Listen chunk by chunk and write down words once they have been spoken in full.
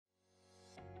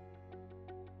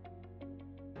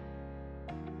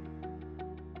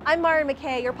I'm Mara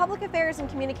McKay, your Public Affairs and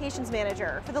Communications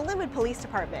Manager for the Lynnwood Police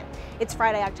Department. It's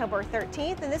Friday, October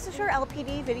 13th, and this is your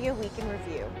LPD Video Week in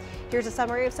Review. Here's a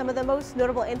summary of some of the most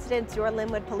notable incidents your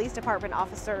Lynnwood Police Department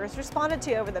officers responded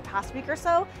to over the past week or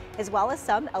so, as well as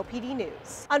some LPD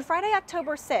news. On Friday,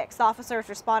 October 6th, officers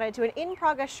responded to an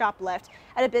in-progress shoplift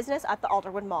at a business at the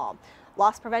Alderwood Mall.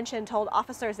 Loss prevention told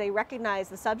officers they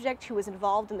recognized the subject who was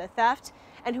involved in the theft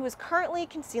and who was currently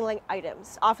concealing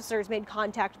items. Officers made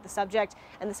contact with the subject,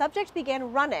 and the subject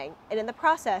began running, and in the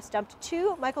process dumped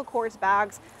 2 Michael Kors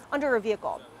bags under a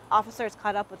vehicle. Officers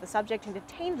caught up with the subject and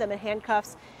detained them in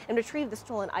handcuffs and retrieved the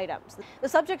stolen items. The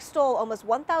subject stole almost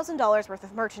 $1,000 worth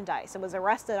of merchandise and was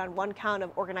arrested on 1 count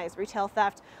of organized retail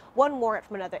theft, 1 warrant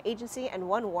from another agency, and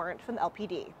 1 warrant from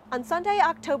LPD. On Sunday,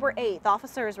 October 8th,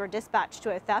 officers were dispatched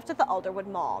to a theft at the Alderwood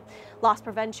Mall. Loss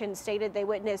prevention stated they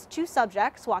witnessed 2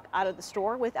 subjects walk out of the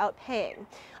store without paying.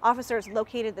 Officers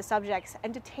located the subjects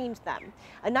and detained them.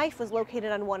 A knife was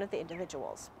located on one of the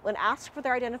individuals. When asked for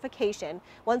their identification,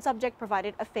 one subject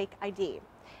provided a fake ID.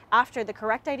 After the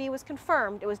correct ID was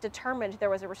confirmed, it was determined there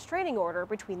was a restraining order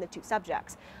between the 2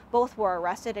 subjects. Both were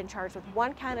arrested and charged with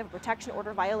 1 count of protection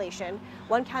order violation,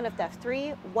 1 count of theft 3,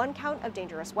 1 count of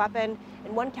dangerous weapon,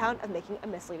 and 1 count of making a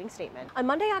misleading statement. On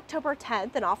Monday, October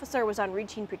 10th, an officer was on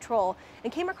routine patrol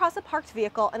and came across a parked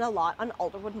vehicle in a lot on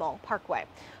Alderwood Mall Parkway.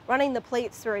 Running the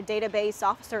plates through a database,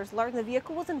 officers learned the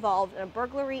vehicle was involved in a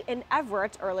burglary in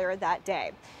Everett earlier that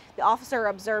day. The officer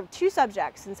observed 2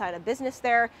 subjects inside a business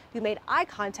there who made eye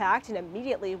contact and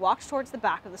immediately walked towards the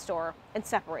back of the store and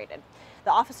separated.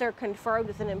 The officer confirmed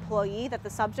with an employee that the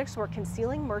subjects were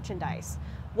concealing merchandise.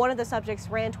 One of the subjects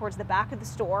ran towards the back of the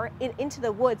store and into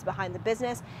the woods behind the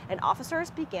business, and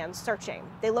officers began searching.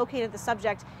 They located the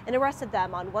subject and arrested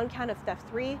them on 1 count of theft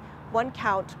 3, 1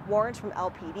 count warrant from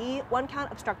LPD, 1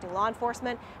 count obstructing law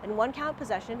enforcement, and 1 count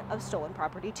possession of stolen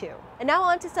property 2. And now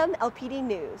on to some LPD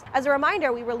news. As a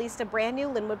reminder, we released a brand new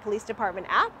Lynnwood Police Department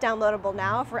app, downloadable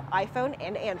now for iPhone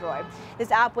and Android.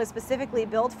 This app was specifically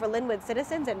built for Lynnwood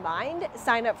citizens in mind.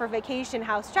 Sign up for vacation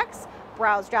house checks,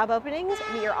 browse job openings,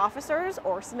 meet your officers,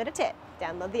 or submit a tip.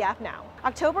 Download the app now.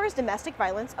 October is Domestic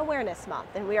Violence Awareness Month,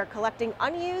 and we are collecting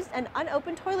unused and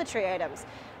unopened toiletry items.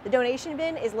 The donation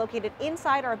bin is located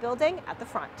inside our building at the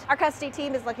front. Our custody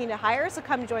team is looking to hire, so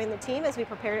come join the team as we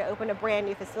prepare to open a brand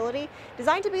new facility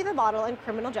designed to be the model in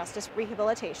criminal justice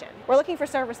rehabilitation. We're looking for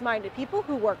service-minded people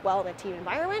who work well in a team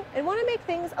environment and want to make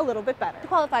things a little bit better. To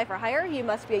qualify for hire, you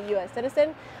must be a U.S.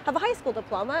 citizen, have a high school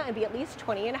diploma, and be at least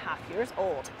 20 and a half years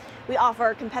old. We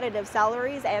offer competitive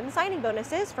salaries and signing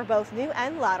bonuses for both new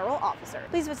and lateral officers.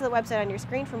 Please visit the website on your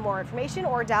screen for more information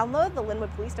or download the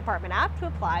Lynnwood Police Department app to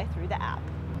apply through the app.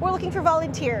 We're looking for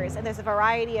volunteers, and there's a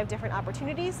variety of different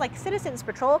opportunities like Citizens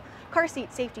Patrol, car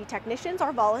seat safety technicians,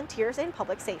 or volunteers in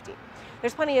public safety.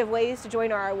 There's plenty of ways to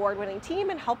join our award-winning team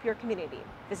and help your community.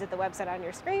 Visit the website on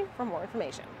your screen for more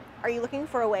information. Are you looking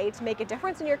for a way to make a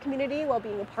difference in your community while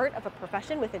being a part of a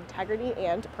profession with integrity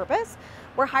and purpose?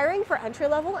 We're hiring for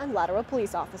entry-level and lateral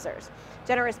police officers.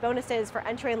 Generous bonuses for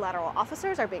entry and lateral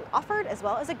officers are being offered, as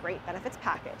well as a great benefits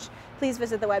package. Please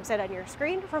visit the website on your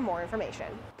screen for more information.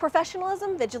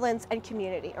 Professionalism, vigilance, and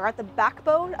community are at the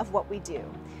backbone of what we do.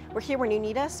 We're here when you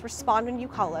need us, respond when you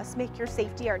call us, make your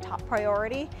safety our top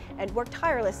priority, and work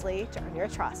tirelessly to earn your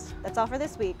trust. That's all for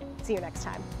this week. See you next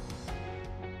time.